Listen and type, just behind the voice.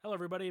Hello,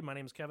 everybody. My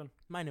name is Kevin.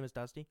 My name is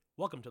Dusty.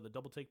 Welcome to the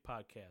Double Take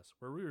Podcast,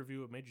 where we review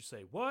what made you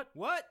say, what?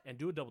 What? And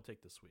do a double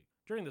take this week.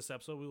 During this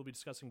episode, we will be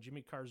discussing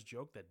Jimmy Carr's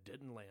joke that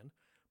didn't land,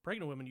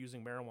 pregnant women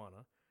using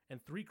marijuana,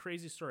 and 3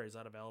 crazy stories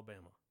out of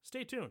Alabama.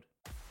 Stay tuned.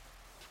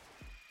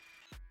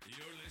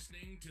 You're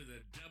listening to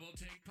the Double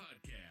Take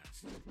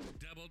Podcast.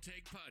 Double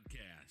Take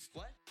Podcast.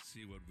 What?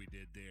 See what we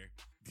did there?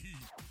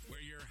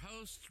 Where your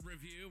hosts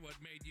review what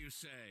made you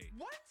say,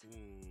 What?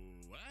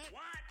 "Ooh, what?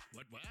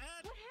 What? What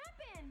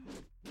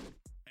happened?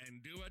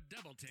 And do a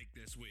double take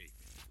this week.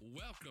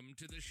 Welcome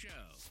to the show.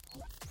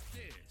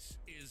 This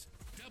is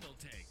Double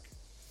Take.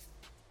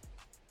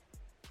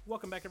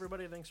 Welcome back,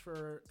 everybody. Thanks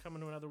for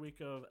coming to another week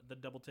of the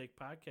Double Take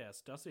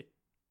Podcast. Dusty,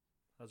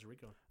 how's your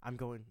week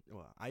going?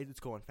 It's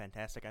going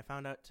fantastic. I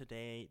found out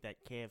today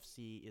that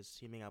KFC is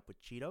teaming up with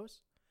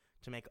Cheetos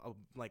to make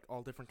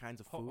all different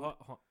kinds of food.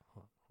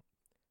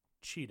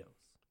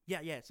 Cheetos.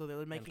 Yeah. So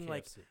they're making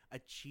like KFC. a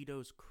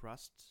Cheetos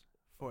crust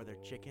for their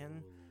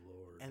chicken,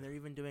 Lord. and they're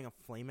even doing a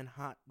flamin'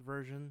 hot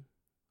version.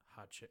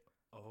 Hot chick.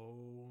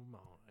 Oh, my.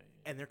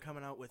 And they're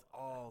coming out with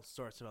all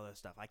sorts of other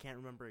stuff. I can't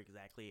remember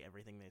exactly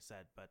everything they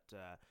said, but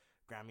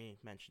Grammy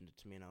mentioned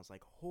it to me, and I was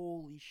like,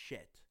 holy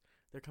shit.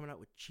 They're coming out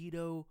with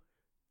Cheeto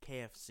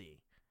KFC.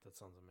 That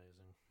sounds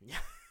amazing. Yeah.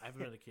 I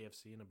haven't been to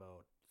KFC in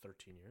about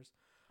 13 years.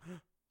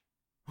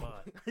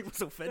 But I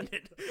was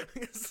offended.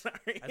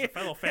 Sorry. as a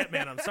fellow fat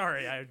man, I'm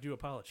sorry. I do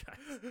apologize.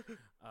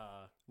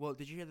 Well,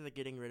 did you hear that they're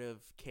getting rid of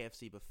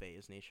KFC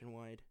buffets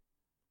nationwide?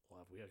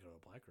 Well, we got to go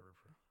to Black River.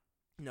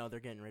 No, they're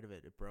getting rid of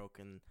it. It broke,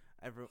 and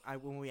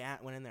when we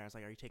went in there, I was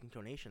like, "Are you taking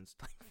donations?"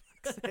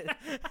 Fix it.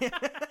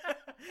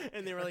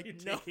 And they were like,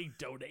 "No." Taking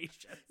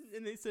donations.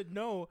 And they said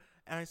no.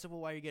 And I said, "Well,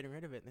 why are you getting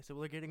rid of it?" And they said,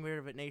 "Well, they're getting rid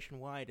of it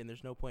nationwide, and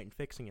there's no point in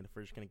fixing it if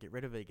we're just going to get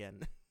rid of it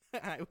again."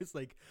 I was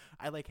like,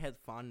 I had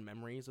fond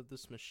memories of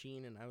this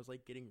machine, and I was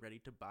like getting ready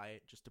to buy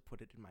it just to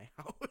put it in my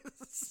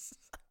house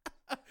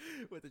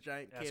with a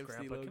giant Ask KFC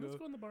Grandpa, logo. can we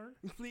go in the barn?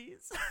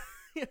 Please.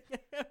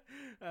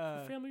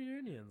 Family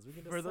reunions. We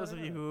can For those of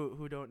decide you that.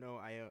 who don't know,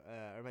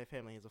 my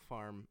family has a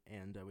farm,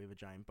 and we have a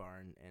giant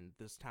barn, and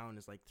this town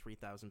is like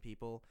 3,000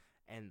 people,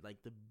 and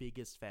like the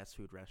biggest fast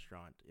food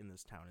restaurant in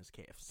this town is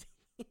KFC.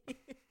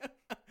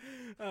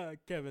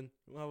 Kevin,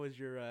 how was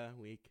your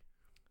week?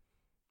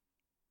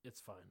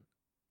 It's fine.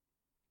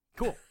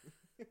 Cool.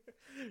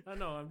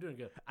 No, I'm doing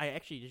good.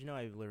 Did you know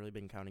I've literally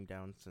been counting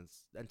down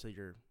until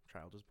your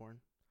child was born?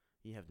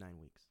 You have 9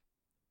 weeks.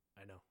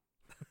 I know.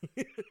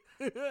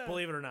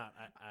 Believe it or not,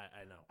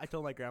 I know. I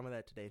told my grandma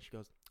that today, and she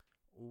goes,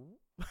 "Ooh."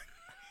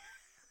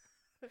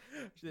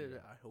 She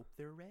said, "I hope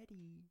they're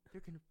ready.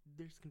 There's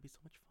gonna be so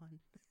much fun."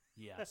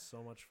 Yeah,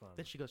 so much fun.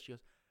 Then she goes,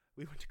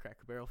 "We went to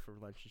Cracker Barrel for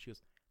lunch," and she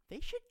goes, "They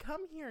should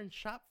come here and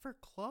shop for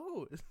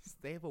clothes.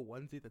 They have a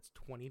onesie that's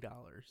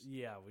 $20."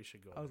 Yeah, we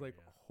should go. I was there, like,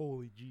 yeah.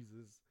 "Holy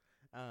Jesus!"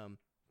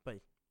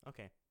 But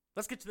okay,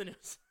 let's get to the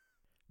news.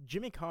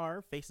 Jimmy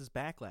Carr faces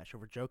backlash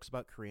over jokes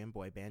about Korean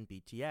boy band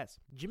BTS.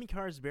 Jimmy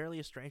Carr is barely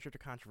a stranger to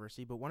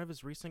controversy, but one of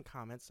his recent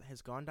comments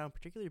has gone down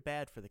particularly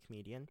bad for the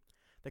comedian.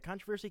 The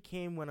controversy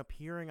came when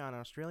appearing on an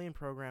Australian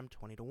program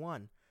 20 to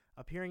 1,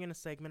 appearing in a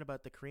segment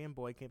about the Korean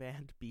boy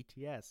band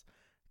BTS.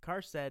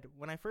 Carr said,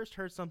 "When I first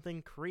heard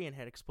something Korean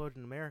had exploded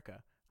in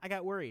America, I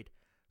got worried.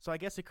 So I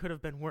guess it could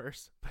have been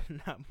worse,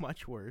 but not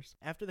much worse."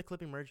 After the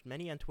clip emerged,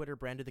 many on Twitter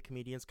branded the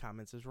comedian's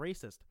comments as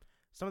racist.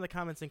 Some of the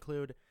comments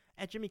include,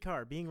 "At Jimmy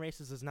Carr, being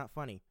racist is not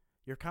funny.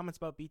 Your comments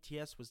about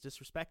BTS was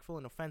disrespectful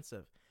and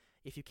offensive.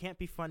 If you can't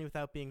be funny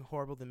without being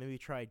horrible, then maybe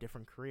try a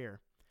different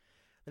career."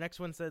 The next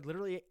one said,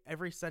 "Literally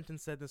every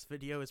sentence said in this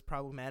video is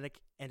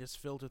problematic and is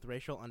filled with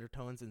racial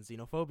undertones and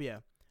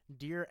xenophobia.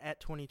 Dear at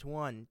 20 to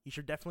 1, you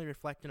should definitely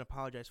reflect and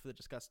apologize for the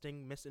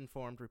disgusting,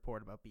 misinformed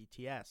report about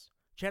BTS."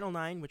 Channel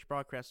 9, which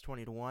broadcasts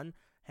 20 to 1,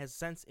 has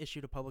since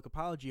issued a public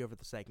apology over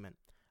the segment.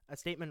 A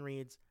statement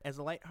reads, "As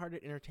a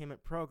lighthearted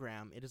entertainment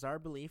program, it is our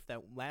belief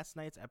that last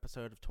night's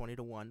episode of 20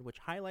 to 1, which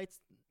highlights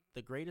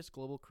the greatest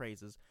global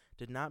crazes,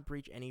 did not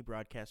breach any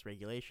broadcast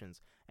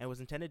regulations, and was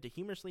intended to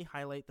humorously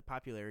highlight the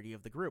popularity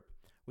of the group.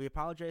 We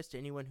apologize to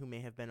anyone who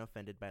may have been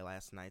offended by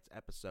last night's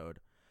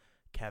episode."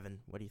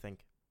 Kevin, what do you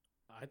think?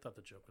 I thought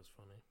the joke was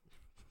funny.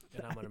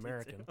 And I'm an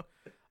American.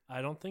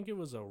 I don't think it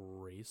was a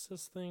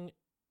racist thing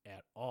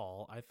at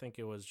all. I think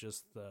it was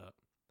just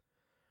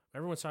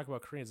everyone's talking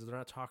about Koreans. They're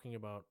not talking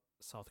about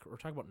South Korea. We're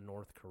talking about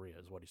North Korea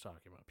is what he's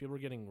talking about. People are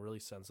getting really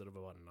sensitive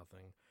about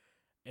nothing,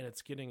 and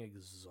it's getting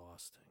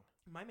exhausting.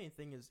 My main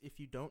thing is,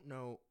 if you don't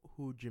know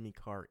who Jimmy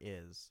Carr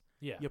is,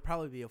 Yeah. you'll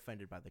probably be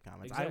offended by the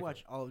comments. Exactly. I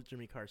watch all of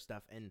Jimmy Carr's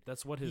stuff, and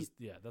That's what he's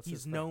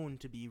his thing. known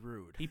to be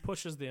rude. He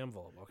pushes the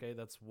envelope, okay?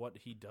 That's what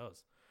he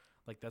does.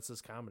 Like, that's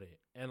his comedy.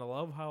 And I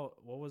love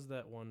what was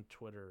that one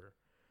Twitter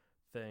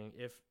thing?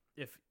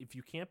 If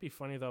you can't be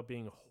funny without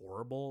being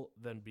horrible,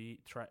 then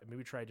maybe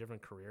try a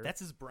different career. That's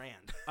his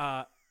brand.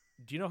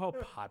 Do you know how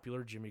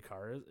popular Jimmy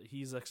Carr is?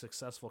 He's a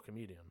successful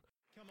comedian.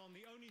 Come on,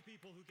 the only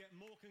people who get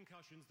more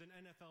concussions than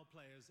NFL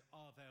players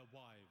are their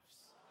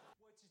wives.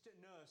 Well, it's just a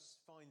nurse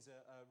finds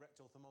a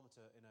rectal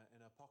thermometer in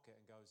her pocket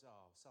and goes,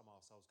 "Oh, some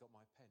arsehole's got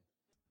my pen."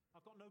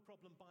 I've got no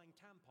problem buying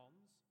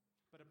tampons,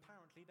 but a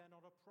Apparently, they're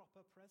not a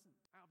proper present.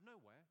 Out of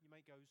nowhere, your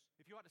mate goes,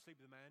 if you had to sleep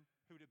with a man,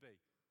 who'd it be?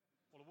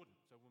 Well, I wouldn't,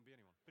 so it wouldn't be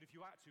anyone. But if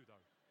you had to,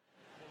 though?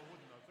 Well, I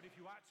wouldn't, though. But if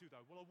you had to,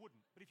 though? Well, I wouldn't.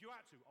 But if you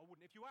had to, I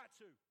wouldn't. If you had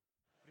to.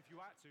 But if you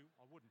had to,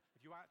 I wouldn't.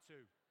 If you had to,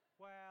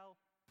 well,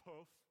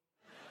 puff.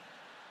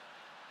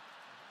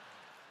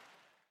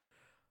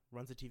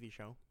 Runs a TV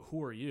show.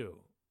 Who are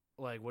you?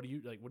 Like, what do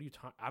you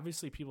talk?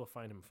 Obviously, people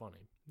find him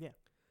funny. Yeah.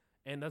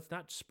 And that's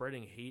not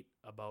spreading hate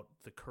about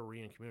the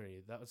Korean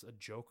community. That was a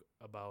joke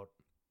about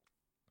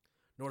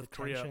North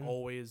Korea tension.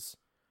 always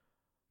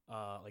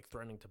like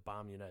threatening to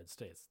bomb the United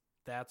States.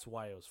 That's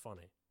why it was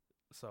funny.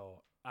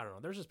 So, I don't know.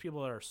 There's just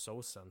people that are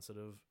so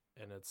sensitive,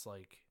 and it's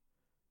like,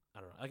 I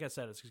don't know. Like I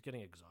said, it's just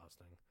getting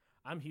exhausting.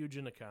 I'm huge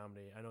into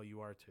comedy. I know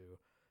you are too.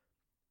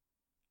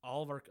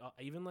 All of our,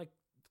 even like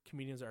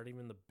comedians aren't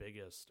even the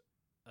biggest.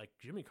 Like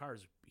Jimmy Carr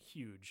is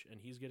huge, and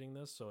he's getting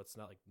this, so it's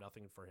not like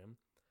nothing for him.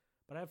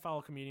 But I have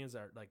fellow comedians that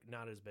are like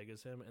not as big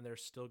as him, and they're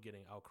still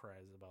getting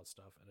outcries about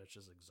stuff, and it's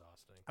just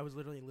exhausting. I was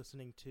literally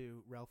listening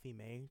to Ralphie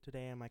May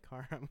today in my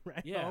car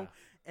right Yeah. home,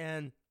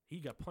 and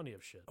He got plenty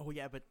of shit. oh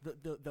yeah, but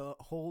the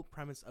whole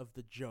premise of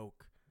the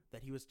joke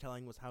that he was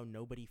telling was how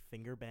nobody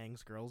finger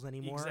bangs girls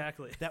anymore.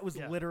 Exactly. That was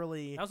Yeah.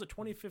 literally. That was a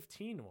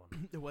 2015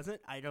 one. It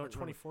wasn't. I don't. Or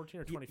 2014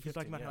 or He 2015. was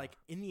talking about how, like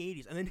in the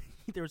 80s, and then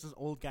there was this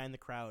old guy in the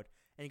crowd,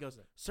 and he goes,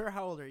 "Sir,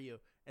 how old are you?"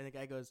 And the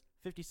guy goes,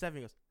 57.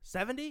 He goes,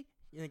 70?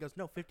 And he goes,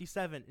 no,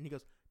 57. And he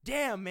goes,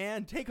 damn,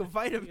 man, take a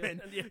vitamin.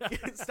 Yeah.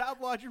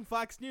 Stop watching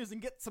Fox News and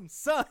get some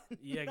sun.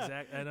 Yeah,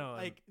 exactly. I know.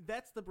 Like,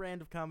 that's the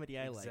brand of comedy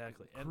I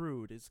Exactly. like. And-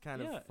 Crude is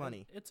kind yeah, of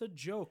funny. and it's a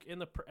joke.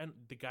 And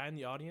the guy in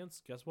the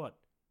audience, guess what?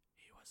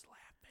 He was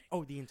laughing.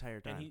 Oh, the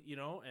entire time. And he,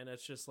 and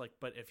it's just like,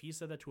 but if he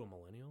said that to a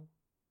millennial,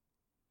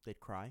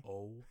 They'd cry.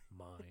 oh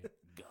my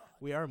God.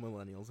 We are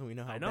millennials, and we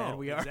know how I know. bad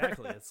we are.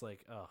 Exactly. It's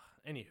like,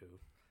 anywho.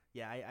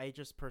 Yeah, I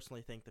just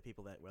personally think the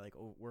people that were like,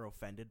 were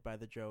offended by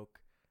the joke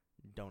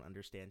don't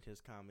understand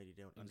his comedy,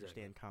 don't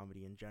understand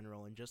comedy in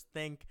general, and just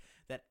think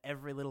that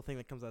every little thing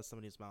that comes out of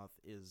somebody's mouth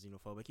is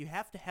xenophobic. You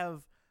have to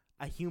have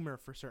a humor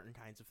for certain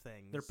kinds of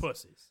things. They're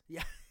pussies.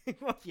 Yeah.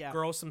 Well, yeah.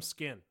 Grow some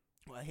skin.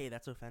 Well, hey,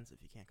 that's offensive.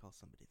 You can't call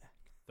somebody that.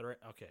 They're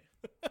okay.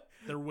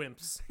 They're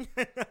wimps.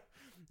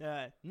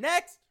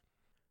 Next!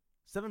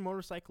 7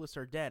 motorcyclists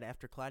are dead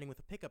after colliding with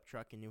a pickup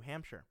truck in New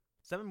Hampshire.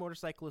 7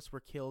 motorcyclists were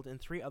killed and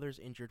 3 others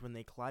injured when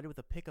they collided with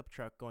a pickup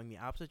truck going the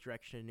opposite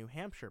direction in New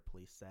Hampshire,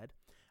 police said.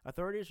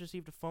 Authorities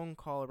received a phone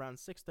call around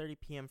 6:30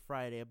 p.m.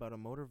 Friday about a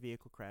motor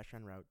vehicle crash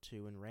on Route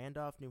 2 in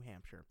Randolph, New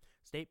Hampshire.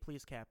 State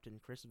Police Captain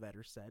Chris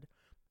Vetter said.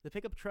 The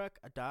pickup truck,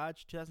 a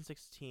Dodge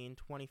 2016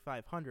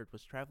 2500,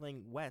 was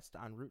traveling west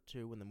on Route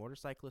 2 when the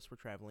motorcyclists were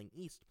traveling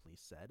east,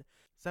 police said.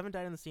 7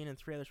 died on the scene and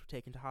 3 others were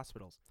taken to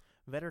hospitals.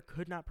 Vetter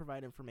could not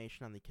provide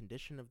information on the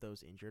condition of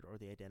those injured or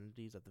the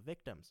identities of the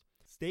victims.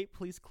 State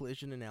police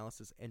collision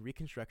analysis and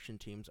reconstruction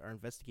teams are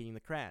investigating the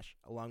crash,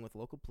 along with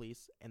local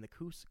police and the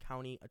Coos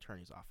County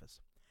Attorney's Office.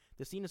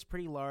 The scene is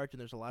pretty large and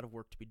there's a lot of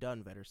work to be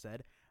done, Vetter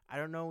said. I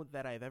don't know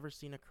that I've ever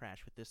seen a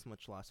crash with this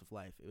much loss of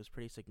life. It was a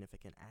pretty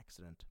significant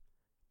accident.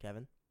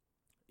 Kevin?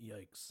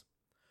 Yikes.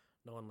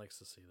 No one likes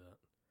to see that.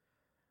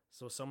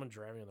 So someone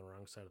driving on the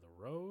wrong side of the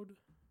road?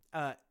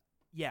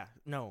 Yeah,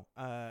 no.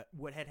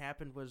 What had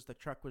happened was the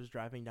truck was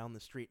driving down the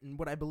street, and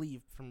what I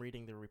believe from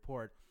reading the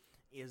report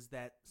is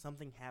that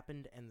something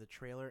happened and the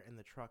trailer and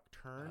the truck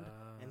turned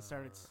and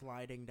started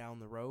sliding down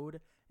the road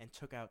and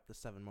took out the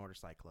 7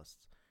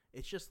 motorcyclists.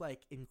 It's just,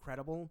 like,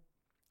 incredible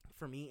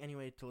for me,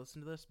 anyway, to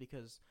listen to this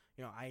because,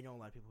 I know a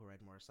lot of people who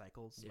ride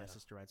motorcycles. Yeah. My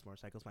sister rides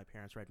motorcycles. My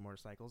parents ride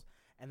motorcycles.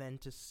 And then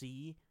to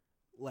see,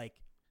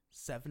 like,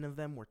 7 of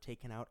them were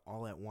taken out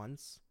all at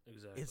once.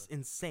 Exactly. It's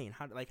insane.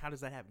 How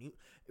does that happen?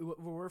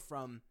 We're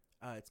from,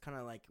 it's kind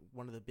of like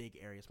one of the big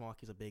areas.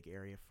 Milwaukee's a big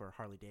area for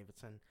Harley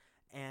Davidson.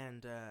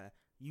 And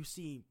you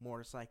see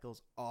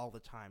motorcycles all the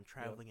time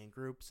traveling in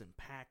groups and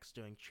packs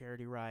doing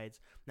charity rides.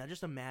 Now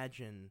just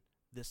imagine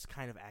this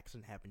kind of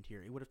accident happened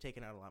here. It would have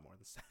taken out a lot more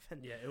than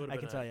 7. Yeah, it would have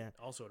been. I can tell you.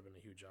 Also, would have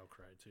been a huge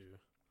outcry too.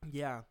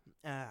 Yeah,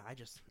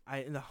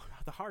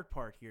 the hard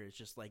part here is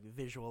just like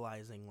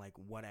visualizing like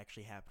what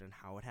actually happened and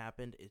how it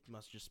happened. It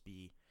must just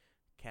be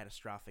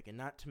catastrophic, and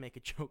not to make a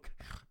joke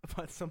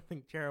about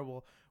something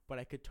terrible, but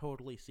I could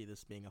totally see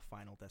this being a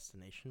Final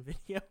Destination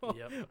video.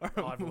 Yep,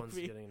 or everyone's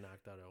movie. getting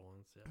knocked out at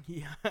once.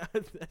 Yeah,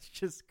 that's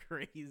just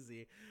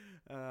crazy.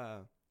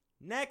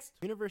 Next,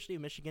 University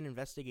of Michigan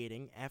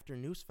investigating after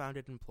noose found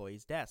at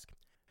employee's desk.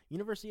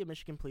 University of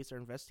Michigan police are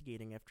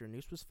investigating after a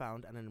noose was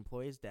found on an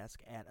employee's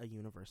desk at a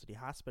university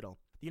hospital.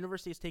 The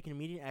university has taken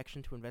immediate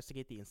action to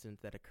investigate the incident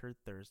that occurred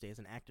Thursday as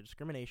an act of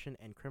discrimination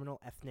and criminal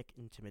ethnic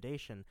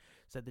intimidation,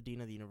 said the dean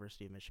of the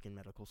University of Michigan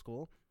Medical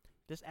School.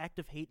 This act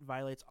of hate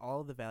violates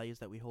all of the values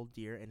that we hold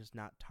dear and is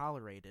not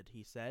tolerated,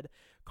 he said,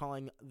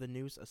 calling the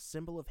noose a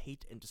symbol of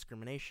hate and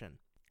discrimination.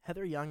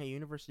 Heather Young, a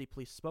university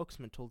police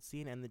spokesman, told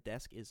CNN the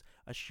desk is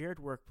a shared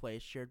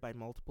workplace shared by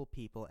multiple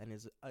people and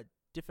is a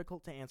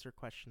difficult to answer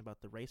question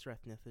about the race or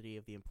ethnicity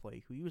of the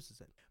employee who uses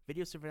it.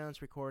 Video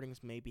surveillance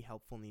recordings may be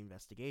helpful in the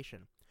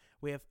investigation.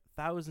 We have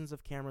thousands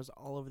of cameras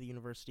all over the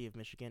University of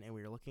Michigan, and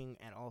we are looking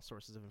at all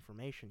sources of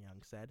information,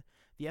 Young said.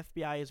 The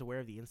FBI is aware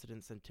of the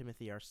incident, said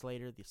Timothy R.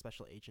 Slater, the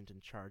special agent in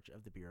charge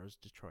of the Bureau's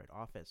Detroit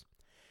office.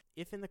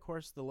 If in the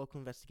course of the local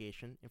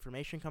investigation,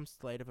 information comes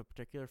to light of a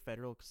particular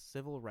federal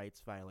civil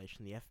rights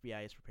violation, the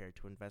FBI is prepared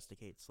to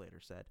investigate, Slater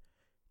said.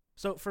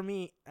 So for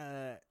me,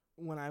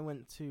 when I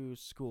went to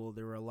school,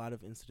 there were a lot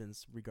of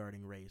incidents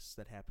regarding race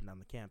that happened on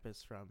the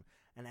campus, from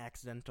an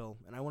accidental,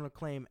 and I want to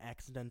claim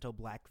accidental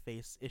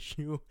blackface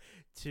issue,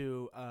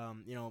 to,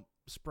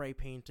 spray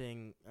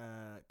painting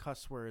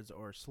cuss words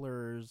or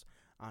slurs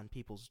on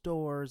people's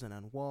doors and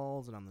on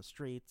walls and on the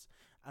streets.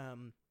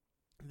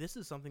 This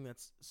is something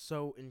that's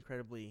so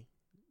incredibly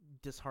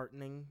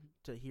disheartening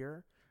to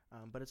hear,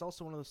 but it's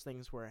also one of those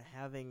things where,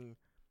 having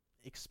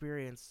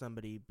experienced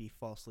somebody be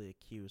falsely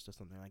accused of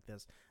something like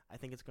this, I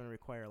think it's going to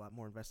require a lot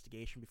more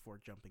investigation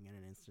before jumping in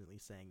and instantly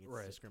saying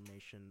it's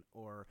discrimination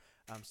or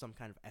some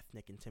kind of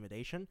ethnic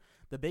intimidation.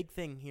 The big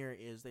thing here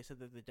is they said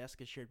that the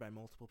desk is shared by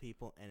multiple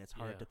people, and it's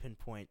hard to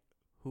pinpoint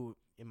who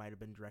it might have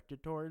been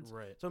directed towards.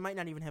 Right. So it might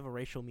not even have a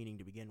racial meaning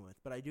to begin with.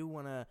 But I do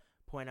want to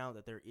point out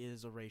that there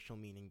is a racial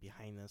meaning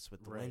behind this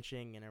with the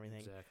lynching and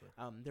everything. Exactly.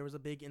 There was a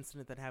big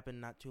incident that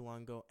happened not too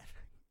long ago.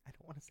 I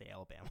don't want to say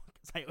Alabama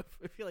because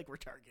I feel like we're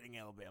targeting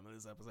Alabama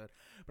this episode.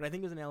 But I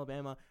think it was in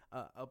Alabama.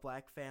 A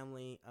black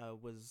family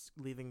was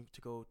leaving to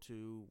go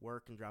to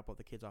work and drop all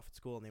the kids off at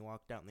school, and they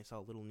walked out and they saw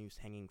a little noose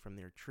hanging from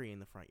their tree in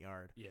the front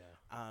yard.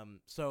 Yeah.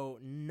 So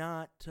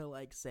not to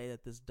say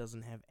that this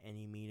doesn't have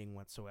any meaning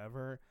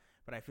whatsoever,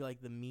 but I feel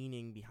like the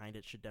meaning behind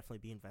it should definitely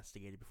be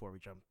investigated before we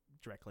jump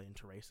directly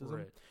into racism.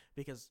 Right.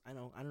 Because I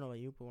don't know about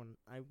you, but when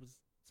I was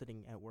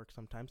sitting at work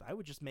sometimes, I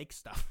would just make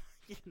stuff.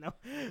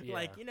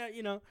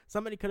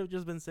 Somebody could have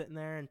just been sitting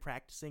there and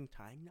practicing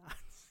tying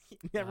knots.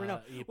 You never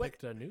know. You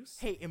picked a noose?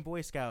 Hey, in Boy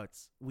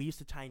Scouts, we used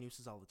to tie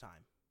nooses all the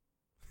time.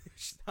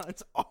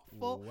 Sounds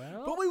awful,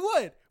 well, but we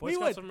would. Boy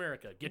Scouts of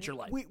America, get your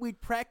life.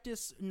 We'd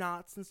practice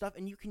knots and stuff,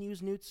 and you can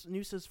use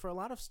nooses for a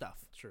lot of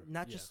stuff. True.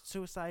 Not just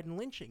suicide and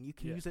lynching. You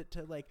can use it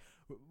to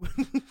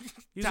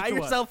tie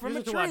yourself from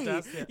a tree.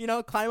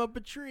 Climb up a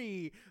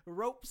tree,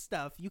 rope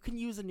stuff. You can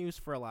use a noose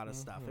for a lot of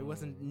stuff. It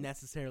wasn't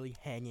necessarily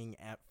hanging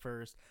at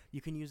first.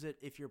 You can use it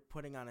if you're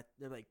putting on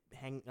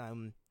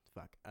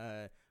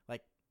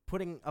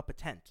putting up a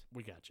tent.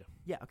 We got you.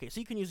 Yeah. Okay.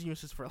 So you can use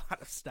nooses for a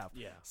lot of stuff.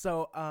 Yeah.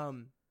 So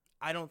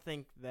I don't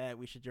think that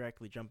we should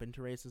directly jump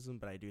into racism,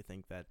 but I do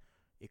think that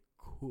it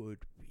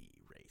could be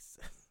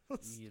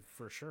racist. Yeah,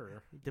 for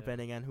sure.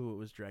 Depending on who it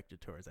was directed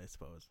towards, I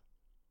suppose.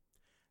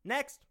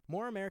 Next,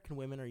 more American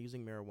women are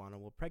using marijuana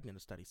while pregnant, a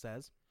study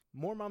says.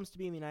 More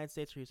moms-to-be in the United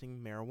States are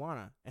using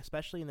marijuana,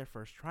 especially in their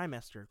first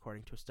trimester,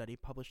 according to a study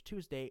published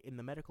Tuesday in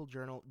the medical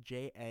journal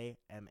JAMA.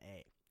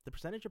 The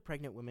percentage of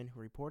pregnant women who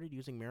reported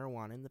using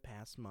marijuana in the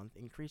past month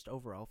increased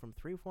overall from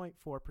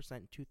 3.4%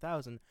 in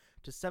 2000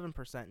 to 7% in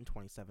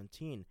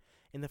 2017.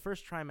 In the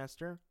first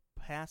trimester,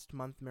 past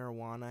month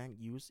marijuana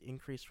use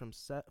increased from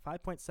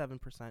 5.7%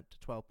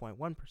 to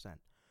 12.1%.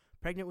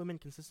 Pregnant women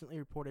consistently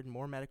reported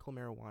more medical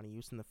marijuana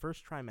use in the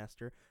first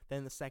trimester than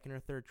in the second or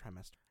third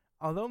trimester.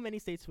 Although many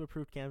states have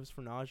approved cannabis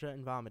for nausea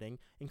and vomiting,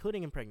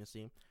 including in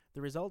pregnancy,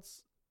 the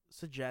results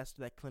suggest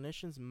that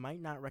clinicians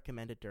might not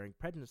recommend it during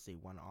pregnancy,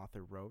 one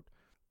author wrote.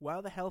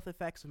 While the health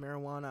effects of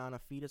marijuana on a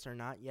fetus are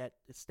not yet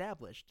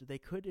established, they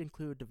could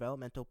include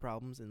developmental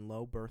problems and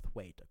low birth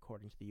weight,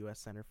 according to the U.S.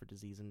 Center for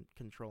Disease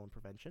Control and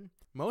Prevention.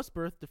 Most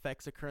birth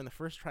defects occur in the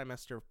first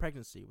trimester of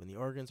pregnancy, when the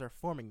organs are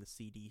forming, the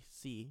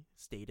CDC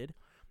stated.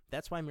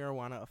 That's why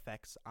marijuana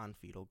effects on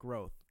fetal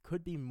growth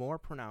could be more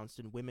pronounced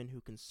in women who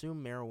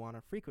consume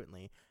marijuana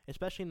frequently,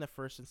 especially in the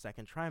first and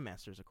second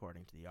trimesters,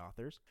 according to the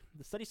authors.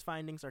 The study's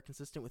findings are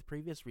consistent with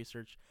previous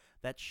research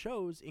that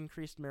shows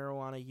increased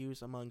marijuana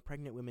use among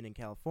pregnant women in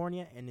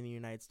California and in the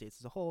United States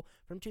as a whole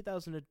from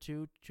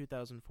 2002 to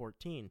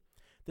 2014.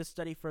 This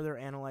study further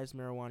analyzed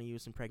marijuana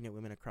use in pregnant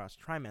women across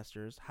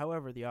trimesters.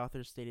 However, the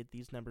authors stated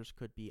these numbers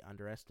could be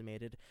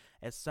underestimated,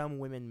 as some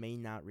women may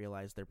not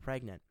realize they're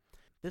pregnant.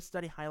 This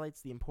study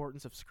highlights the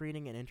importance of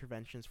screening and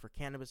interventions for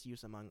cannabis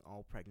use among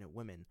all pregnant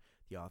women,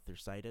 the author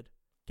cited.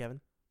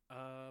 Kevin?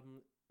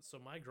 So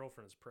my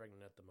girlfriend is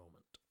pregnant at the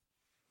moment.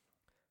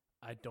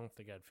 I don't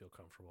think I'd feel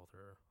comfortable with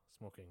her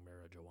smoking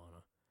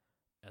marijuana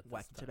at this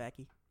Wacky time.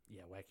 tobacco?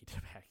 Yeah, wacky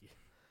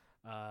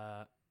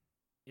tobacco.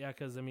 Yeah,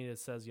 because, it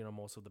says,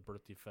 most of the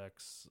birth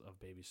defects of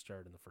babies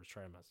start in the first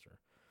trimester.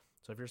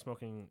 So if you're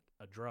smoking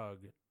a drug,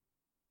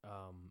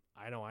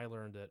 I know I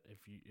learned that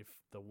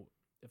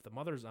if the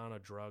mother's on a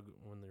drug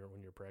when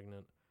you're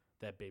pregnant,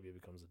 that baby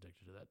becomes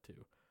addicted to that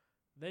too.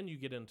 Then you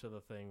get into the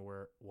thing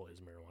where, is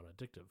marijuana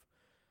addictive?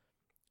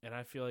 And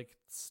I feel like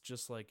it's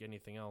just like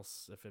anything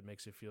else. If it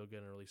makes you feel good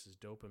and releases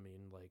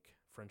dopamine, like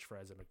French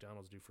fries at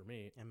McDonald's do for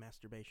me. And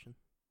masturbation.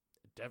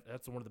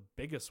 That's one of the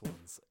biggest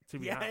ones. To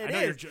be Yeah,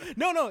 honest. it is.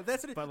 No,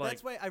 that's it. But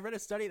that's why I read a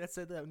study that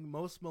said that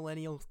most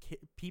millennial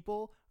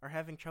people are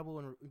having trouble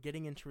in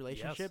getting into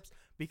relationships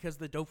because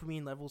the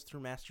dopamine levels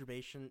through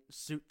masturbation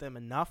suit them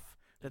enough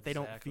that they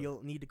don't Exactly.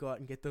 need to go out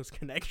and get those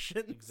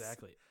connections.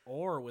 Exactly.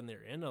 Or when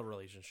they're in a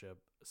relationship,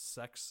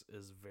 sex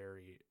is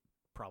very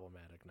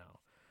problematic now.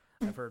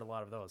 I've heard a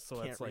lot of those. So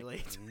Can't it's like,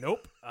 relate.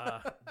 nope.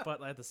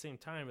 But at the same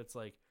time, it's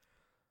like,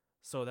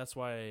 so that's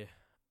why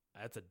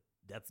that's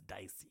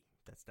dicey.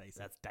 That's dicey.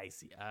 That's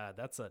dicey.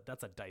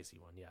 That's a dicey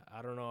one. Yeah.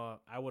 I don't know.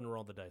 I wouldn't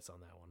roll the dice on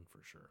that one for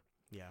sure.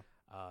 Yeah.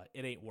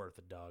 It ain't worth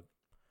it, dog.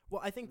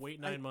 Well, I think Wait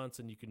 9 months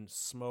and you can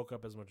smoke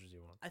up as much as you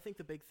want. I think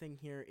the big thing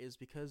here is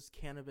because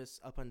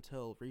cannabis up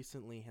until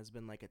recently has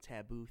been like a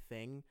taboo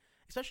thing,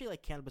 especially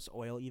like cannabis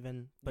oil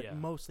even, but Yeah.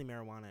 mostly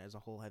marijuana as a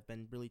whole have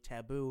been really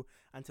taboo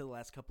until the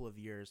last couple of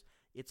years.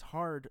 It's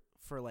hard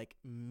for like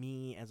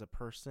me as a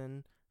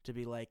person to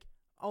be like,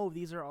 oh,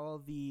 these are all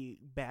the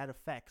bad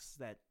effects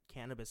that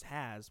cannabis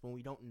has when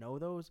we don't know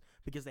those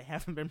because they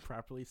haven't been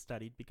properly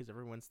studied because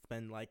everyone's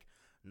been like,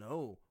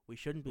 no, we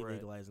shouldn't be Right.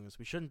 legalizing this.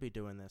 We shouldn't be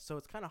doing this. So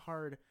it's kind of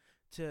hard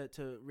to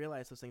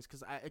realize those things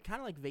because I kind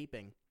of like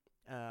vaping.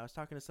 I was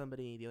talking to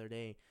somebody the other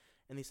day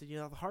and they said,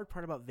 the hard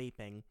part about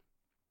vaping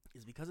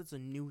is because it's a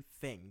new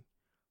thing.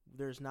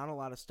 There's not a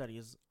lot of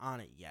studies on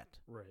it yet.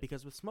 Right.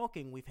 Because with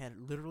smoking, we've had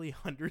literally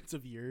hundreds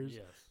of years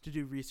Yes. to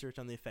do research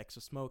on the effects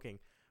of smoking.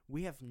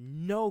 We have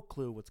no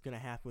clue what's going to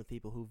happen with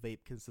people who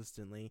vape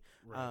consistently.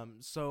 Right.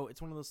 So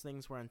it's one of those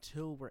things where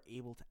until we're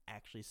able to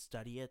actually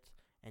study it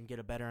and get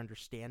a better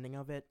understanding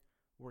of it,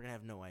 we're going to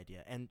have no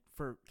idea. And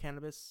for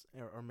cannabis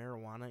or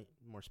marijuana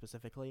more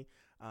specifically,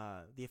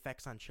 the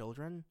effects on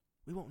children,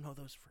 we won't know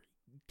those for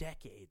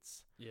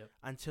decades Yep.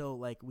 until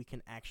like we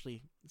can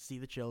actually see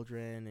the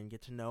children and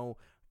get to know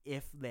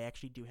if they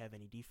actually do have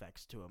any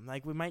defects to them.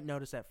 Like we might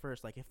notice at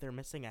first, like if they're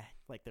missing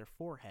their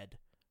forehead,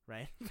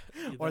 right?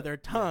 or their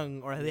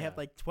tongue, or they have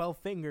like 12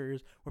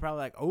 fingers, we're probably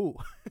like, oh,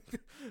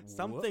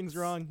 something's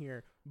Whoops. wrong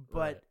here. But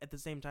Right. at the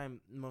same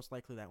time, most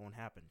likely that won't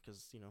happen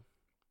because, I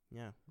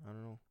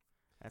don't know.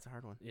 That's a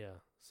hard one. Yeah.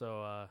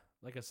 So,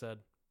 like I said,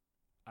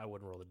 I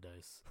wouldn't roll the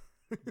dice.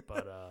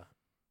 But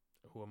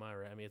who am I,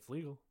 right? I mean, it's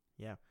legal.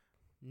 Yeah.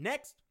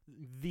 Next,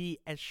 the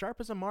As Sharp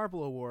as a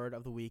Marble Award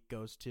of the week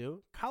goes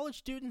to college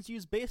students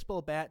use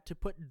baseball bat to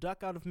put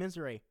duck out of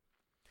misery.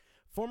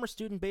 Former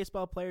student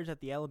baseball players at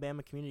the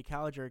Alabama Community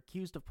College are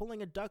accused of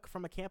pulling a duck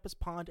from a campus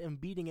pond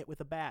and beating it with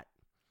a bat.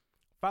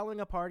 Following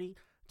a party,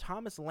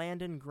 Thomas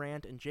Landon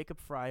Grant and Jacob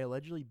Fry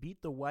allegedly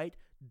beat the white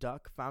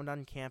duck found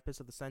on campus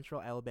of the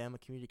Central Alabama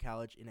Community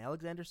College in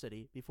Alexander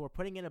City before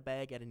putting it in a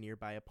bag at a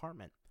nearby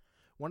apartment.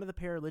 One of the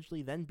pair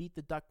allegedly then beat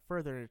the duck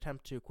further in an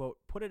attempt to, quote,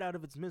 put it out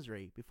of its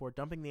misery before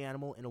dumping the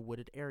animal in a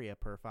wooded area,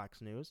 per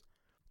Fox News.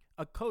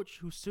 A coach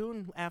who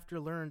soon after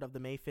learned of the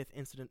May 5th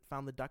incident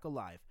found the duck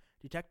alive.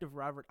 Detective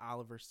Robert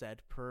Oliver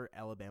said, per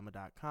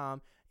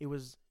Alabama.com, it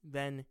was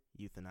then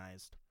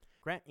euthanized.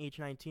 Grant, age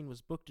 19,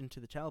 was booked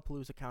into the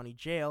Tallapoosa County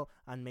Jail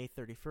on May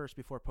 31st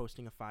before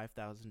posting a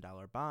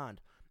 $5,000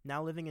 bond.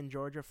 Now living in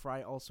Georgia,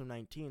 Fry, also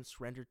 19,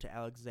 surrendered to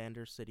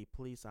Alexander City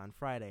Police on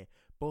Friday.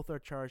 Both are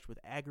charged with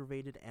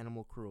aggravated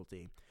animal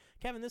cruelty.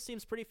 Kevin, this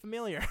seems pretty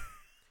familiar.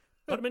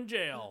 Put him in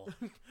jail.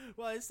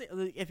 Well,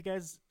 if you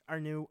guys are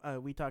new,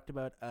 we talked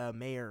about a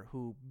mayor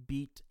who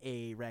beat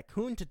a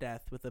raccoon to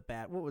death with a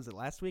bat. What was it,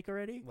 last week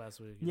already? Last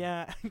week.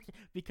 Yeah,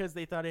 because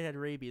they thought it had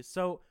rabies.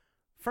 So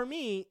for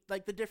me,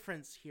 like, the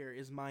difference here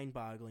is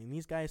mind-boggling.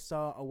 These guys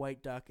saw a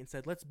white duck and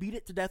said, let's beat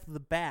it to death with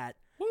a bat.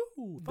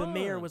 Woo! The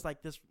mayor fun. was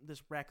like, this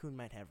raccoon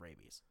might have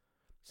rabies.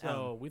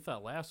 So we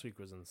thought last week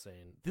was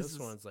insane. This This is-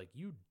 one's like,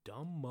 you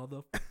dumb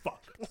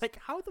motherfucker. Like,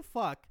 how the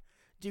fuck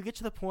do you get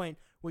to the point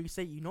where you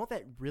say, you know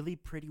that really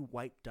pretty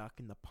white duck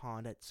in the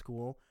pond at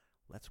school?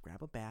 Let's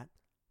grab a bat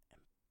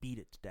and beat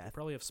it to They death.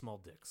 probably have small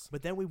dicks.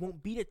 But then we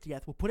won't beat it to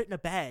death. We'll put it in a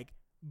bag,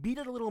 beat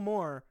it a little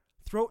more,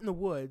 throw it in the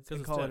woods, 'Cause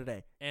and it's call it dead. a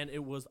day. And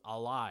it was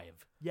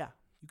alive. Yeah.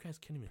 You guys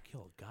can't even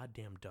kill a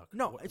goddamn duck.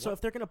 No, What- so what-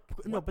 if they're going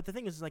to... No, but the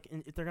thing is, like,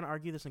 if they're going to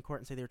argue this in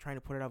court and say they were trying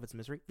to put it out of its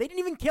misery, they didn't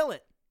even kill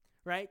it,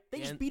 right? They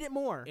just And- beat it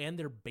more. And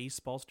they're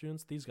baseball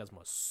students. These guys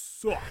must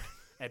suck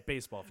at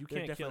baseball. If you They're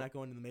can't definitely kill... not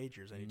going to the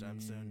majors anytime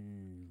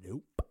soon.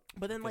 Nope.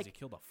 But then, Because like, he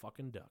killed a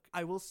fucking duck.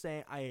 I will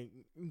say I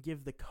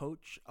give the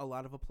coach a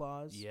lot of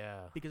applause.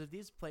 Yeah. Because if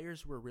these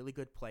players were really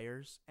good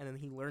players and then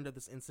he learned of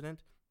this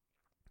incident,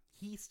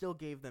 he still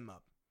gave them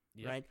up,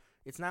 Yep. right?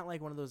 It's not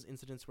like one of those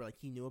incidents where like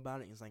he knew about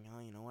it and he's like, oh,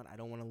 you know what? I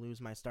don't want to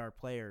lose my star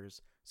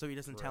players. So he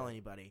doesn't tell Right.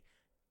 anybody.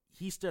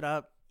 He stood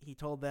up, he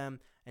told them,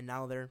 and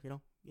now they're,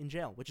 in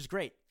jail, which is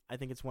great. I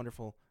think it's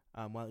wonderful.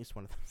 Well, at least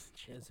one of them's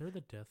in jail. Is there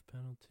the death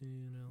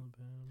penalty in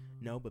Alabama?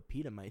 No, but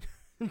PETA might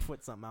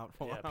put something out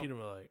for Yeah, him. Peter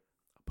was like,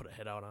 I'll put a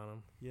head out on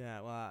him.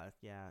 Yeah, well,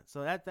 yeah.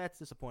 So that's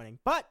disappointing.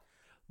 But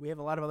we have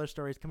a lot of other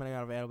stories coming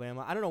out of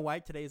Alabama. I don't know why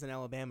today is an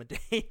Alabama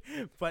day,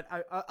 but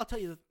I'll tell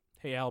you.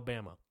 Hey,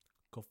 Alabama,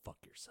 go fuck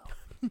yourself.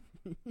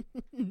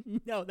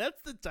 No,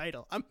 that's the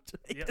title. I'm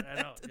Yeah, taking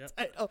I know, the yep.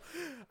 title.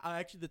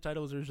 Actually, the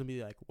title was originally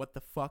be like, "What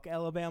the fuck,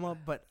 Alabama?"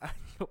 But I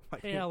don't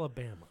like Hey, it.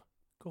 Alabama,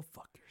 go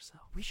fuck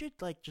yourself. We should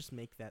like just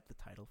make that the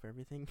title for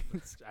everything.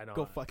 I know.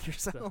 Go fuck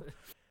yourself.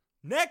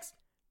 Next,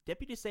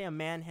 deputies say a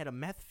man had a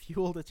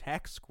meth-fueled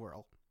attack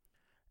squirrel.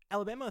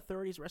 Alabama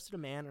authorities arrested a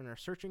man and are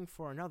searching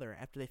for another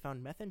after they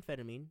found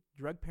methamphetamine,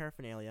 drug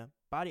paraphernalia,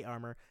 body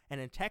armor, and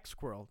an attack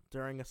squirrel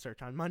during a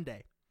search on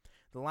Monday.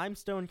 The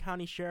Limestone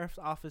County Sheriff's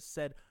Office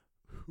said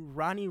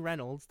Ronnie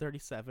Reynolds,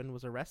 37,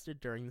 was arrested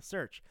during the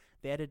search.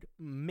 They added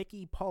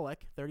Mickey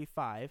Pollock,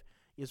 35,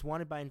 is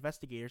wanted by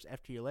investigators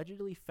after he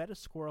allegedly fed a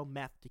squirrel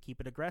meth to keep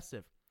it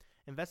aggressive.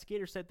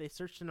 Investigators said they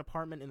searched an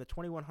apartment in the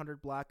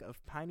 2100 block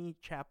of Piney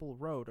Chapel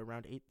Road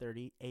around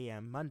 8:30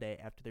 a.m. Monday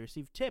after they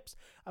received tips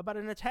about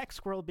an attack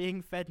squirrel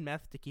being fed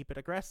meth to keep it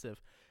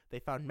aggressive. They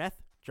found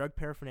meth, drug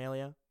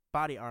paraphernalia,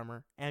 body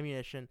armor,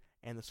 ammunition,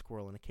 and the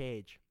squirrel in a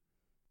cage.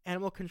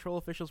 Animal control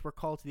officials were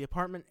called to the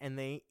apartment, and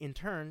they, in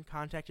turn,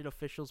 contacted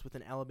officials with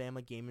an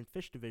Alabama Game and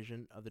Fish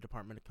Division of the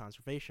Department of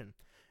Conservation.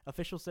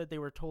 Officials said they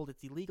were told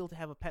it's illegal to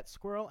have a pet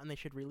squirrel and they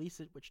should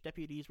release it, which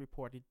deputies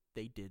reported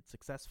they did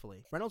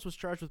successfully. Reynolds was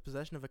charged with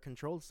possession of a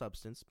controlled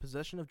substance,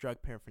 possession of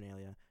drug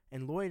paraphernalia,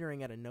 and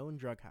loitering at a known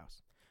drug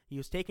house. He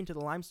was taken to the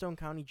Limestone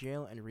County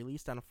Jail and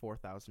released on a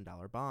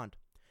 $4,000 bond.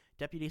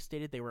 Deputies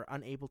stated they were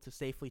unable to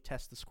safely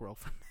test the squirrel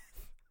for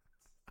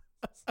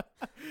meth.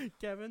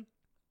 Kevin?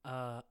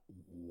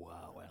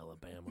 Wow,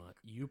 Alabama,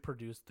 you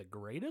produced the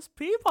greatest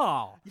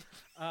people.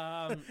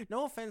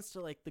 No offense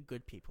to like the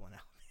good people in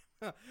Alabama.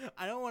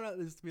 I don't want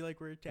this to be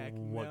like we're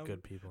attacking what them.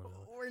 good people?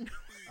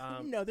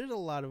 No, there's a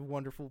lot of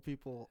wonderful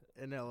people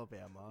in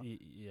Alabama.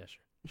 Yeah,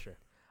 sure.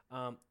 That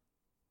was rude.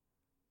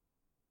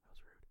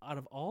 Out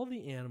of all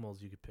the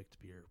animals you could pick to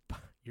be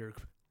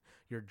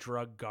your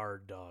drug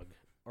guard dog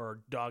or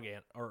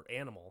or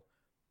animal,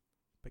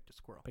 Picked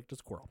a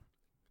squirrel.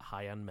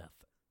 High on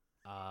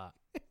meth.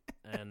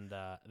 And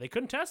they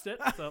couldn't test it,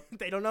 so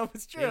they don't know if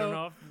it's true. They don't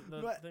know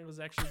if the thing was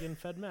actually getting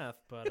fed meth,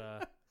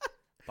 but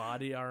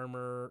body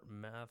armor,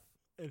 meth.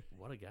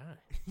 What a guy.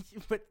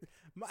 But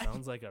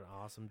sounds like an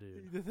awesome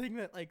dude. The thing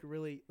that like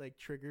really like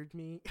triggered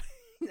me,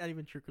 not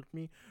even triggered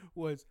me,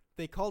 was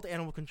they called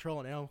animal control,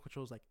 and animal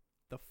control was like,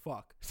 the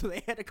fuck? So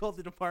they had to call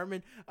the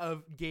Department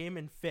of Game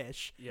and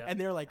Fish, and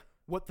they're like,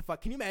 what the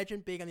fuck? Can you imagine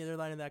being on the other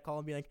line of that call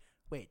and being like,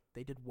 wait,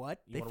 they did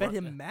what? They fed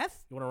him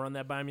meth? You want to run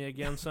that by me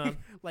again, son?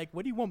 Like,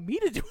 what do you want me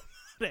to do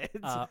about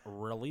it?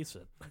 Release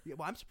it. Yeah,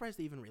 well, I'm surprised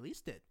they even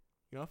released it.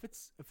 You know, if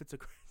it's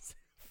aggressive,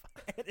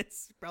 and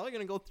it's probably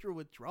gonna go through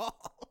withdrawals.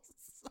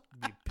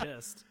 Be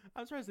pissed.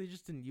 I'm surprised they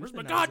just didn't use. Where's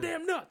my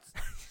goddamn nuts?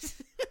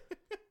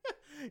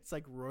 It's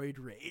like roid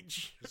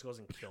rage. Just goes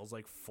and kills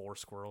like 4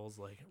 squirrels.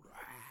 Like,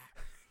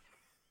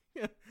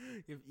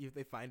 if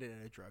they find it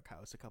in a drug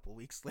house a couple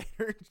weeks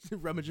later,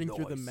 rummaging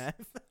through the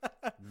meth.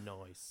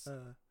 Nice.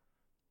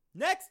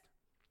 Next,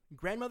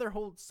 grandmother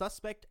holds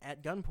suspect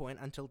at gunpoint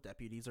until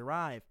deputies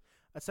arrive.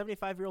 A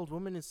 75-year-old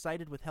woman is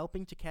cited with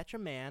helping to catch a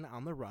man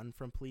on the run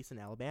from police in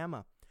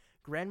Alabama.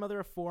 Grandmother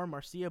of 4,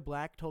 Marcia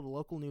Black, told a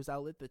local news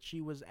outlet that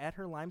she was at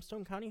her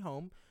Limestone County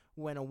home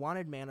when a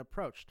wanted man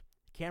approached.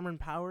 Cameron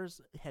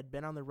Powers had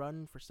been on the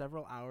run for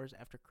several hours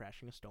after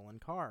crashing a stolen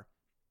car.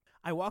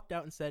 I walked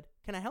out and said,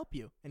 "Can I help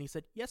you?" And he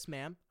said, "Yes,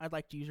 ma'am. I'd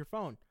like to use your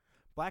phone."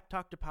 Black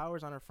talked to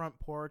Powers on her front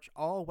porch,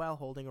 all while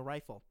holding a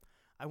rifle.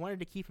 "I wanted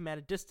to keep him at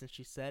a distance,"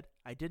 she said.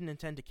 "I didn't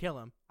intend to kill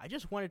him. I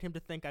just wanted him to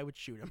think I would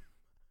shoot him."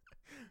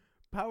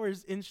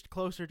 Powers inched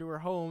closer to her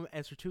home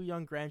as her 2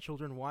 young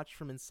grandchildren watched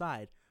from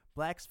inside.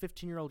 Black's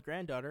 15-year-old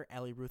granddaughter,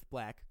 Allie Ruth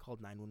Black, called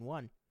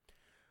 911.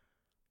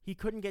 He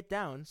couldn't get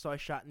down, so I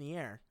shot in the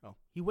air.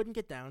 He wouldn't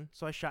get down,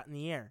 so I shot in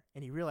the air,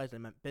 and he realized I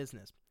meant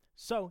business.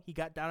 So he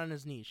got down on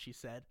his knees, she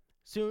said.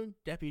 Soon,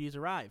 deputies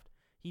arrived.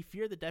 He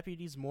feared the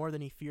deputies more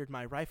than he feared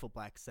my rifle,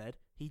 Black said.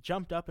 He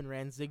jumped up and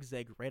ran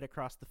zigzag right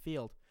across the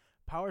field.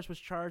 Powers was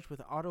charged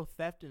with auto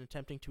theft and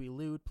attempting to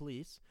elude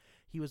police.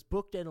 He was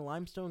booked at a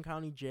Limestone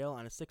County jail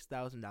on a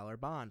 $6,000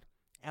 bond.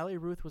 Allie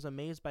Ruth was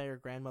amazed by her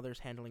grandmother's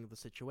handling of the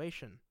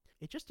situation.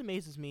 "It just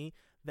amazes me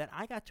that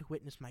I got to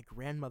witness my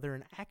grandmother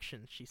in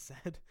action," she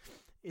said.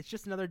 "It's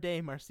just another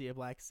day," Marcia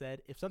Black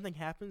said. "If something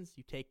happens,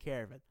 you take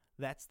care of it.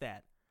 That's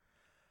that."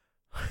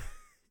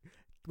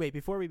 Wait,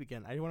 before we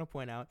begin, I want to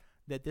point out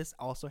that this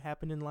also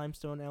happened in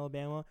Limestone,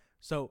 Alabama.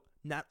 So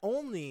not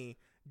only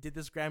did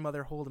this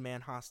grandmother hold a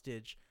man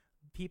hostage,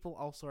 people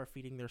also are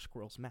feeding their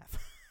squirrels meth.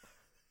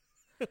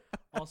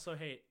 Also,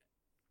 hey,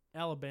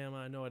 Alabama,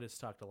 I know I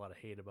just talked a lot of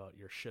hate about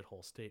your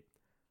shithole state,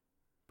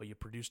 but you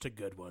produced a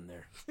good one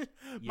there.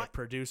 You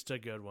produced a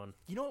good one.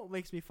 You know what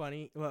makes me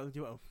funny? Well, do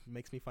you know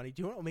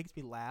what makes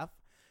me laugh?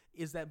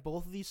 Is that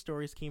both of these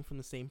stories came from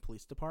the same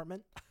police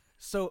department.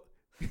 So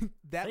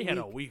they had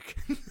a week.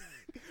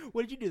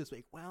 What did you do this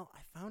week? Well,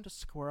 I found a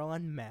squirrel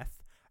on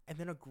meth, and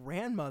then a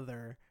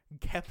grandmother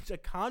kept a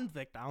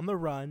convict on the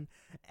run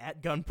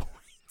at gunpoint.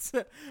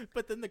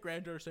 But then the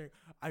granddaughter saying,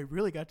 "I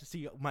really got to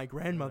see my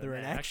grandmother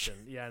in action."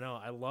 Yeah, I know.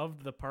 I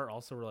loved the part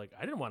also where like,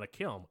 I didn't want to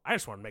kill him. I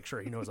just want to make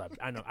sure he knows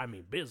I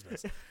mean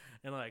business.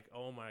 And like,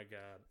 oh my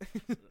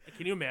God.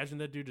 Can you imagine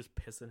that dude just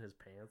pissing his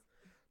pants?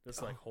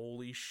 Just like,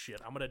 holy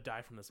shit, I'm going to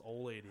die from this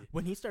old lady.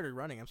 When he started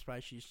running, I'm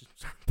surprised she just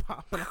started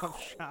popping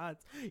off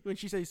shots. When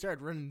she said he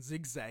started running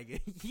zigzagging,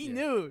 he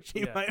knew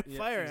she might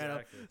fire at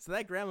him. So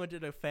that grandma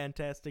did a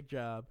fantastic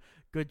job.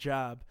 Good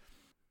job.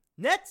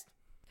 Next,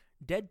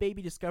 Dead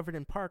baby discovered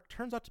in park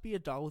turns out to be a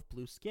doll with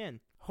blue skin.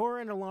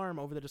 Horror and alarm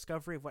over the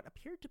discovery of what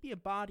appeared to be a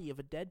body of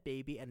a dead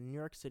baby at a New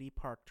York City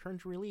park turned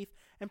to relief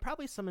and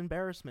probably some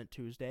embarrassment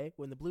Tuesday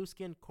when the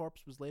blue-skinned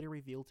corpse was later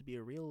revealed to be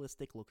a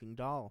realistic-looking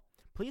doll.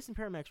 Police and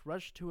paramedics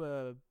rushed to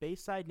a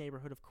Bayside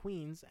neighborhood of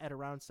Queens at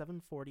around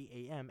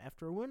 7:40 a.m.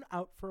 after a woman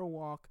out for a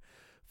walk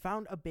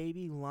found a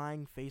baby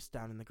lying face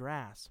down in the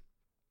grass.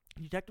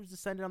 Detectives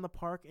descended on the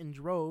park in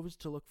droves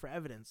to look for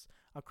evidence.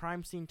 A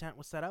crime scene tent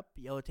was set up,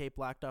 yellow tape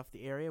blocked off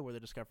the area where the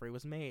discovery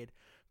was made.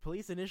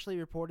 Police initially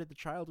reported the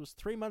child was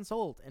 3 months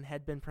old and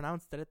had been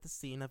pronounced dead at the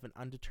scene of an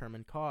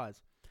undetermined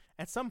cause.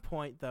 At some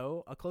point,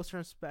 though, a closer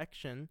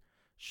inspection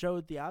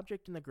showed the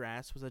object in the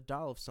grass was a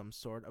doll of some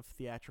sort of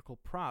theatrical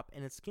prop,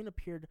 and its skin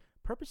appeared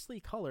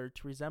purposely colored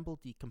to resemble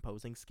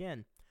decomposing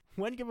skin.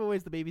 One giveaway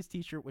is the baby's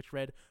t-shirt, which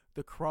read,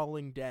 "The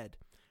Crawling Dead."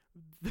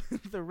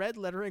 The red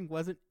lettering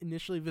wasn't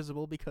initially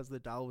visible because the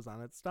doll was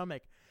on its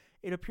stomach.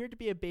 It appeared to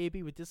be a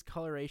baby with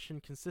discoloration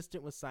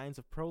consistent with signs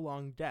of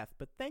prolonged death,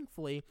 but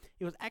thankfully,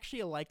 it was actually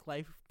a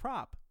like-life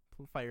prop,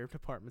 fire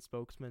department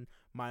spokesman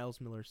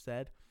Miles Miller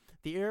said.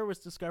 The error was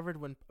discovered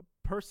when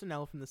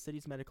personnel from the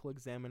city's medical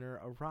examiner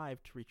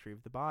arrived to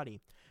retrieve the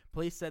body.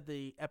 Police said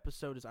the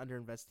episode is under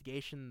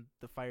investigation.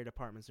 The fire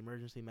department's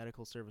emergency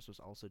medical service was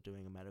also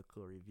doing a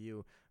medical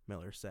review,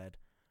 Miller said.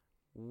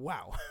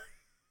 Wow.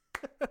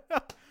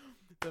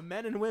 The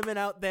men and women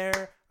out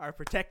there are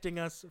protecting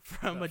us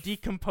from a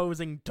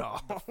decomposing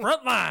doll.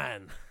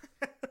 Frontline!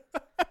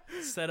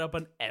 Set up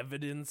an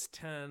evidence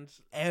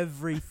tent.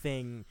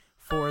 Everything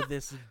for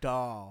this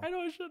doll. I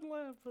know I shouldn't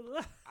laugh,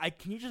 but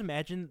Can you just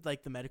imagine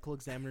like the medical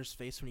examiner's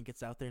face when he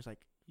gets out there? He's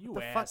like, you what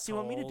the fuck do you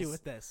want me to do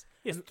with this?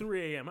 It's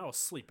 3 a.m. I was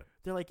sleeping.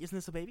 They're like, isn't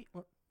this a baby?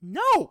 Well,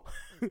 no!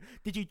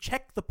 Did you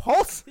check the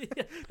pulse?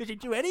 Yeah. Did you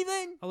do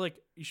anything?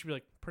 You should be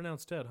like,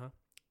 pronounced dead,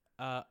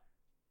 huh?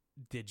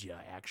 Did you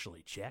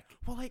actually check?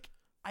 Well,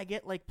 I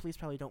get police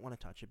probably don't want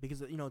to touch it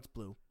because it's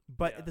blue.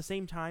 But at the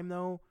same time,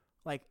 though,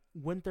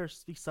 wouldn't there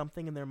be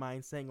something in their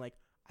mind saying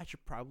I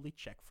should probably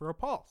check for a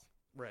pulse?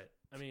 Right.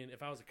 I mean,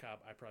 if I was a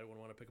cop, I probably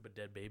wouldn't want to pick up a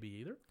dead baby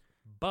either.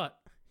 But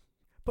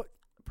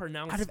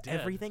pronounced out of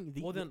dead, everything,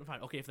 well then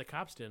fine. Okay, if the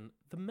cops didn't,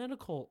 the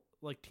medical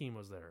team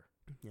was there.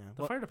 Yeah.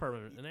 The fire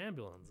department, an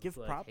ambulance. Give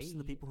It's props to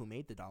the people who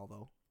made the doll,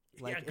 though.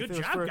 Yeah, if good it was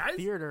job, for guys. A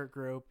theater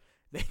group.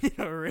 They did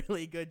a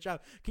really good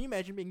job. Can you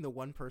imagine being the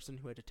one person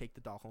who had to take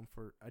the doll home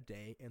for a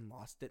day and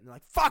lost it? And they're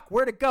like, fuck,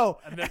 where'd it go?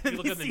 And then you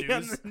look you at the see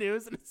news. on the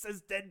news and it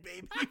says dead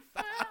baby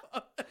found.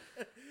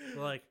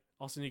 All of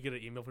a sudden you get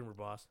an email from your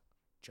boss.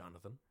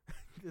 Jonathan,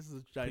 This is a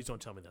please giant.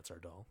 don't tell me that's our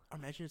doll. Or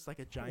imagine it's like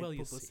a giant Well,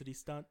 you publicity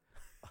stunt.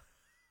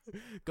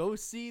 Go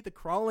see The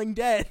Crawling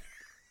Dead.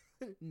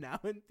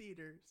 Now in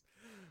theaters.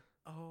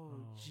 Oh,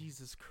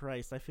 Jesus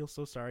Christ. I feel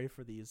so sorry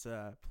for these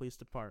police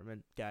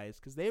department guys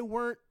because they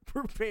weren't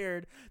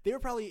prepared. They were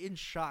probably in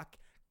shock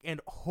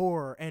and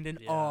horror and in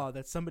awe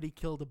that somebody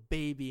killed a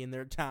baby in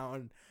their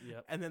town.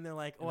 Yep. And then they're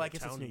like, I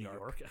guess it's New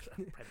York.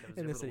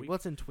 In the city. Well,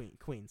 it's in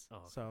Queens. Oh,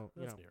 okay. So,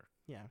 That's New York.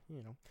 Yeah,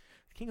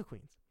 the King of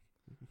Queens.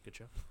 Good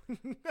show.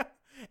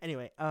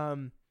 Anyway,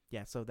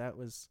 so that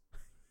was...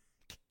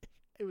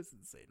 It was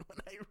insane when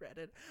I read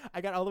it.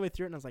 I got all the way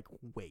through it and I was like,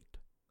 wait,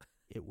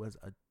 it was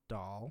a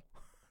doll?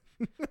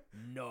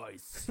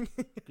 Nice.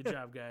 Good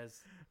job,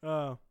 guys.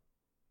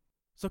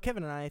 So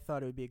Kevin and I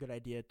thought it would be a good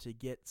idea to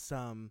get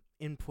some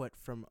input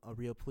from a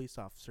real police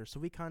officer. So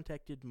we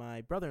contacted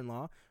my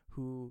brother-in-law,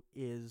 who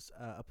is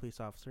a police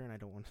officer, and I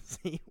don't want to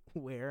say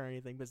where or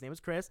anything, but his name is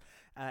Chris,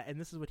 and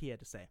this is what he had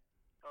to say.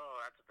 Oh,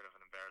 that's a bit of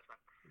an embarrassment.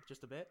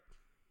 Just a bit?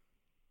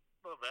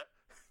 A little bit.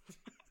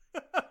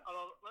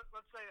 Although,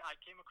 let's say I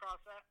came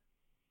across that.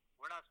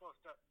 We're not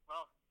supposed to,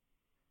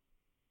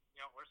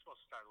 we're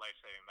supposed to start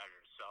life-saving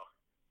measures, so...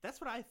 That's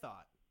what I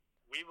thought.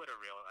 We would have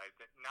realized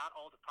that not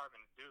all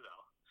departments do,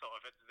 though. So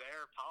if it's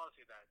their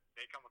policy that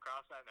they come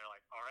across that and they're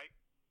like, all right,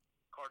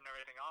 cordon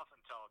everything off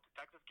until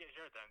detectives get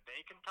here, then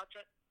they can touch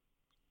it.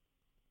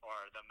 Or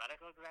the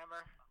medical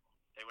examiner,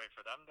 they wait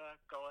for them to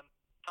go and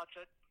touch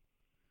it.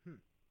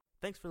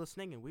 Thanks for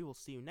listening, and we will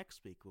see you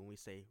next week when we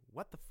say,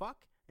 what the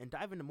fuck? And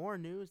dive into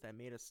more news that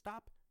made us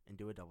stop and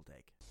do a double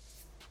take.